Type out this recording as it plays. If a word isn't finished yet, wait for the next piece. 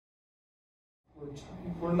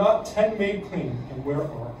We're not 10 made clean, and where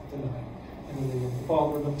are the 9? In the name of the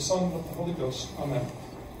Father, and of the Son, and of the Holy Ghost. Amen.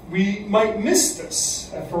 We might miss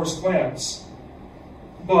this at first glance,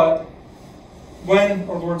 but when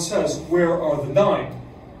our Lord says, where are the 9?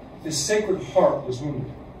 His sacred heart was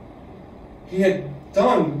wounded. He had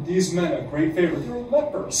done these men a great favor. They were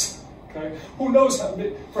lepers. Okay? Who knows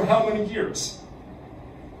for how many years?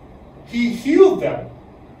 He healed them,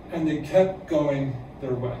 and they kept going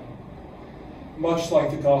their way. Much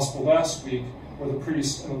like the gospel last week, where the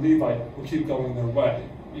priest and the Levite would keep going their way.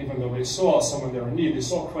 Even though they saw someone there in need, they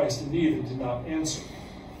saw Christ in need and did not answer.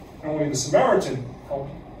 And only the Samaritan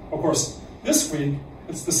helped. Of course, this week,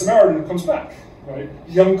 it's the Samaritan who comes back, right?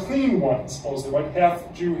 The unclean one, supposedly, right?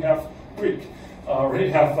 Half Jew, half Greek, or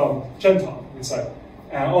half Gentile, we'd say.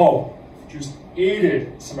 And Jews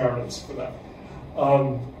hated Samaritans for that.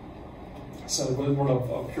 So they were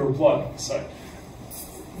of pure blood, say.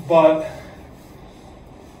 But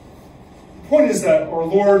the point is that our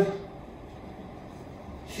Lord,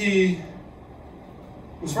 he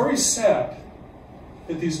was very sad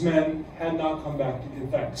that these men had not come back to give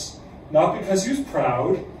thanks. Not because he was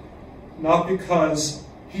proud, not because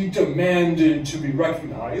he demanded to be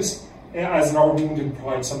recognized, as in our wounded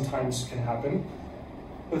pride sometimes can happen,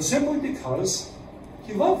 but simply because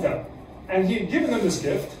he loved them. And he had given them this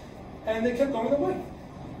gift, and they kept going their way.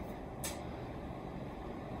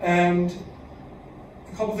 And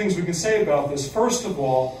a couple things we can say about this. First of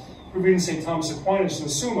all, we read in St. Thomas Aquinas in the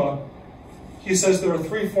Summa, he says there are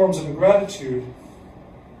 3 forms of ingratitude.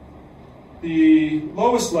 The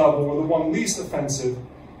lowest level, or the one least offensive,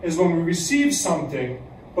 is when we receive something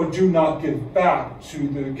but do not give back to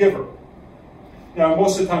the giver. Now,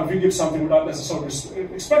 most of the time, if we give something, we're not necessarily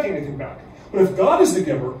expecting anything back. But if God is the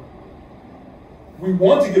giver, we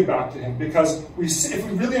want to give back to him, because if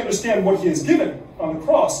we really understand what he has given on the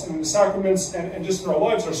cross and in the sacraments and just in our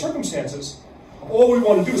lives, our circumstances, all we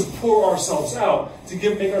want to do is pour ourselves out to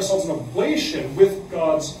make ourselves an oblation with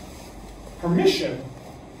God's permission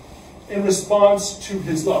in response to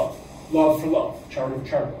his love. Love for love, charity for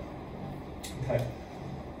charity. Okay.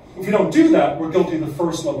 If we don't do that, we're guilty of the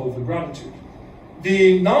first level of ingratitude.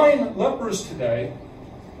 The 9 lepers today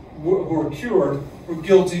who are cured were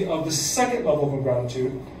guilty of the second level of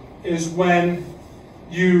ingratitude, is when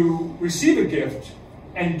you receive a gift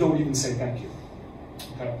and you don't even say thank you.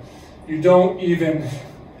 Okay? You don't even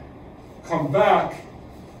come back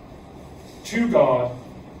to God,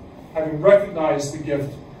 having recognized the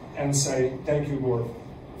gift, and say, thank you, Lord,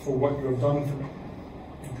 for what you have done for me.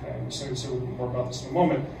 Okay, so we'll be more about this in a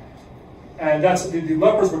moment. And that's the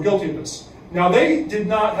lepers were guilty of this. Now, they did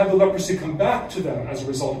not have the leprosy come back to them as a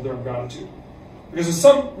result of their ingratitude. Because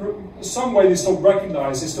in some way they still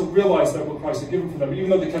recognized, they still realized that what Christ had given for them, even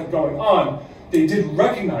though they kept going on, they did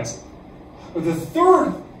recognize it. But the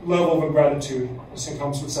third level of ingratitude, as St.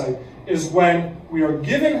 Thomas would say, is when we are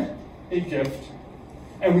given a gift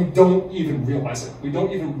and we don't even realize it. We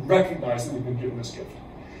don't even recognize that we've been given this gift.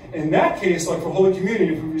 In that case, like for Holy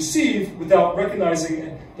Communion, if we receive without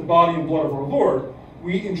recognizing the body and blood of our Lord,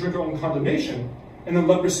 we drink our own condemnation, and then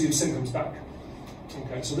leprosy of sin comes back.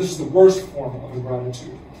 Okay, so this is the worst form of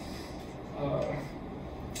ingratitude.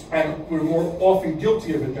 And we're more often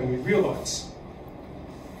guilty of it than we realize.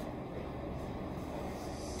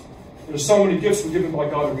 There's so many gifts we're given by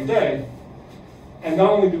God every day, and not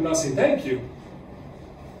only do we not say thank you,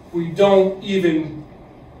 we don't even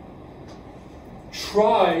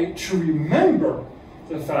try to remember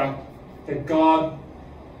the fact that God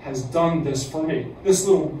has done this for me. This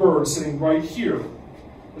little bird sitting right here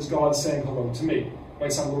is God saying hello to me. It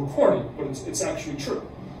might sound a little corny, but it's actually true,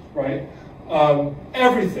 right?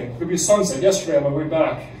 Everything. Could be a sunset. Yesterday on my way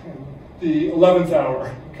back, the 11th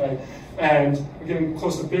hour, okay? And we're getting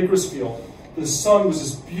close to Bakersfield. The sun was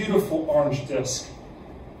this beautiful orange disc.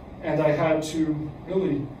 And I had to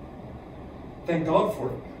really thank God for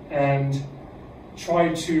it. And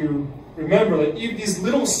try to remember that even these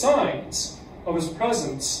little signs of his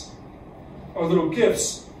presence are little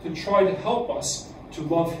gifts to try to help us to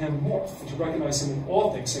love him more and to recognize him in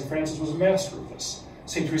all things. St. Francis was a master of this.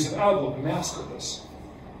 St. Teresa of Avila, a master of this.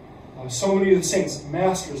 So many of the saints,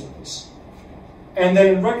 masters of this. And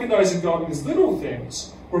then in recognizing God in these little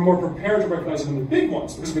things, we're more prepared to recognize him in the big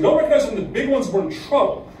ones. Because if we don't recognize him in the big ones, we're in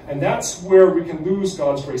trouble. And that's where we can lose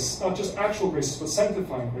God's grace, not just actual graces, but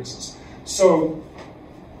sanctifying graces. So,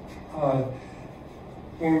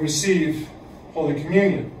 when we receive Holy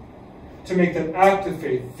Communion, to make that act of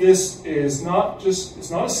faith, this is not just,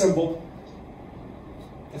 it's not a symbol,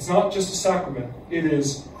 it's not just a sacrament, it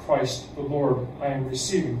is Christ the Lord. I am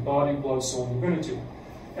receiving body, blood, soul, and divinity.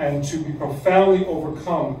 And to be profoundly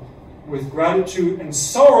overcome with gratitude and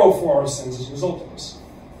sorrow for our sins as a result of this.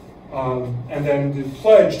 And then the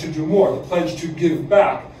pledge to do more, the pledge to give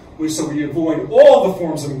back, so we avoid all the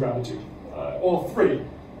forms of ingratitude, all three.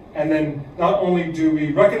 And then not only do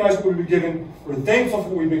we recognize what we've been given, we're thankful for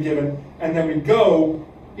what we've been given, and then we go,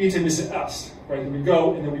 ite missa est, right? And we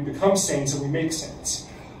go and then we become saints and we make saints.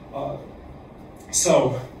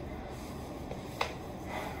 So,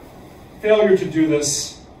 failure to do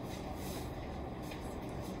this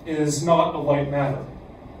is not a light matter,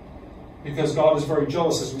 because God is very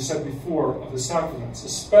jealous, as we said before, of the sacraments,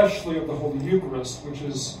 especially of the Holy Eucharist, which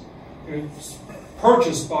is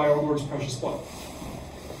purchased by our Lord's precious blood.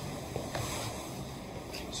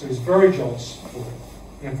 So he's very jealous for it.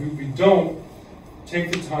 And if we don't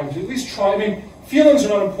take the time to at least try, I mean, feelings are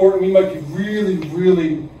not important. We might be really,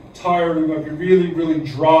 really tired. We might be really, really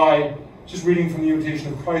dry. Just reading from the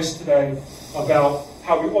Invitation of Christ today about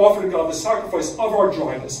how we offer to God the sacrifice of our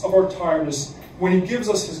dryness, of our tiredness, when he gives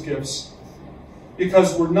us his gifts.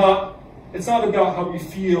 Because it's not about how we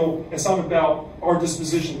feel. It's not about our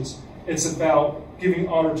dispositions. It's about giving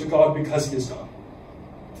honor to God because he is God.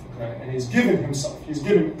 Okay? And he's given himself.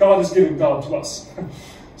 God has given God to us.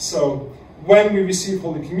 So when we receive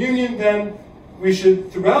Holy Communion, then we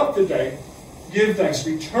should, throughout the day, give thanks,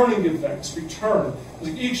 return and give thanks, return.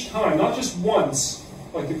 Like each time, not just once,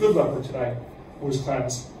 like the good leper today, who was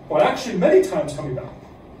cleansed, but actually many times coming back.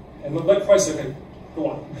 And let Christ say, okay, go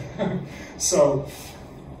on. So,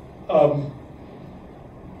 and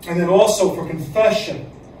then also for confession,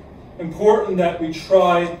 important that we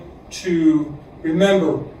try to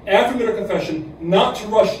remember, after we make our confession, not to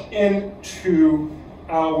rush into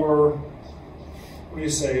our, what do you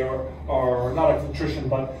say, our not our contrition,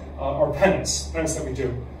 but our penance that we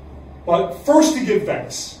do. But first to give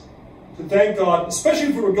thanks. To thank God, especially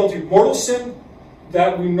if we were guilty of mortal sin,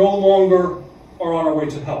 that we no longer are on our way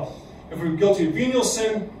to hell. If we were guilty of venial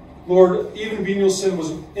sin, Lord, even venial sin was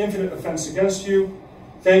an infinite offense against you.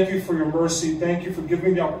 Thank you for your mercy. Thank you for giving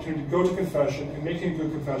me the opportunity to go to confession and making a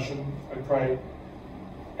good confession, I pray.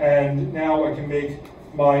 And now I can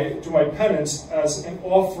do my penance as an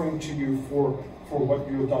offering to you for what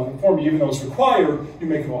you have done for me. Even though it's required, you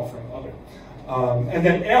make an offering of it. And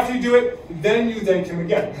then after you do it, then you thank him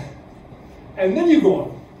again. And then you go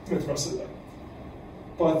on with the rest of the day.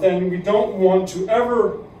 But then we don't want to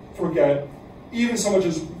ever forget, even so much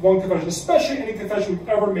as one confession, especially any confession we've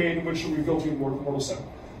ever made in which we're guilty of mortal sin.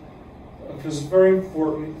 Because it's very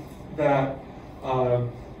important that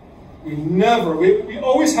we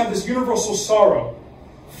always have this universal sorrow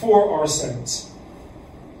for our sins.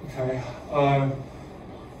 Okay?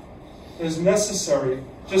 It is necessary,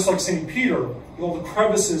 just like St. Peter, with all the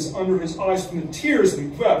crevices under his eyes from the tears that he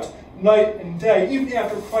wept night and day, even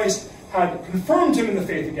after Christ had confirmed him in the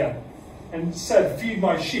faith again, and said, feed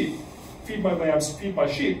my sheep, feed my lambs, feed my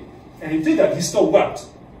sheep. And he did that, he still wept.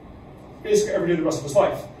 Basically every day the rest of his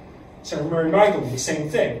life. St. Mary Magdalene, the same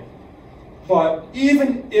thing. But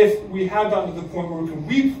even if we have gotten to the point where we can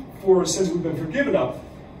weep for sins we've been forgiven of,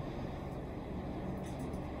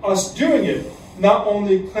 us doing it not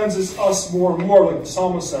only cleanses us more and more, like the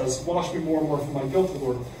psalmist says, wash me more and more from my guilt,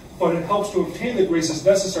 Lord, but it helps to obtain the graces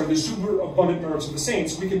necessary, the superabundant merits of the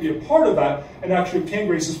saints. We can be a part of that and actually obtain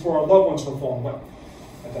graces for our loved ones who have fallen away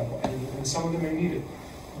at that point. And some of them may need it.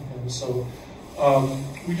 Okay, so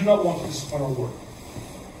we do not want to disappoint our Lord.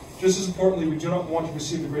 Just as importantly, we do not want to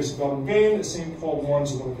receive the grace of God in vain, as St. Paul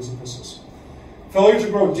warns in one of his epistles. Failure to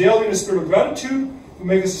grow daily in a spirit of gratitude will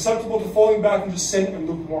make us susceptible to falling back into sin and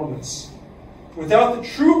lukewarmness. Without the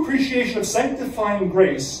true appreciation of sanctifying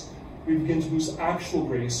grace, we begin to lose actual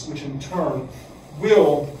grace, which in turn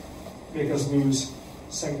will make us lose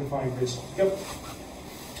sanctifying grace altogether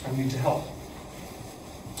and lead to hell.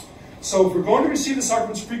 So if we're going to receive the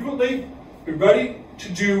sacraments frequently, be ready to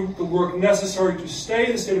do the work necessary to stay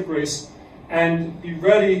in the state of grace, and be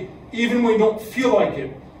ready, even when you don't feel like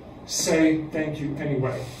it, say thank you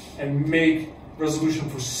anyway, and make resolution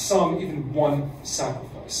for some, even one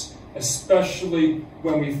sacrifice, especially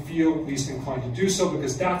when we feel least inclined to do so,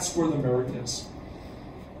 because that's where the merit is.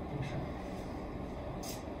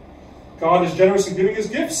 Okay. God is generous in giving his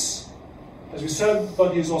gifts, as we said,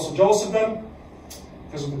 but he is also jealous of them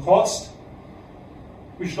because of the cost.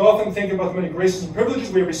 We should often think about the many graces and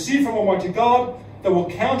privileges we have received from Almighty God that will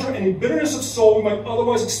counter any bitterness of soul we might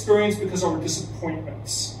otherwise experience because of our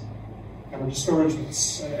disappointments and our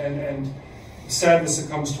discouragements and sadness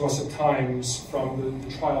that comes to us at times from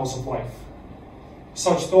the trials of life.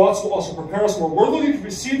 Such thoughts will also prepare us more worthily to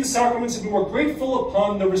receive the sacraments and be more grateful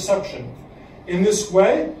upon the reception. In this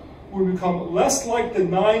way, we become less like the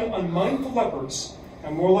 9 unmindful lepers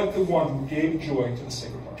and more like the one who gave joy to the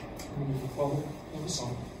Sacred Heart. In the name of the Father, and of the Son,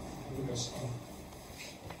 and of the Holy Spirit.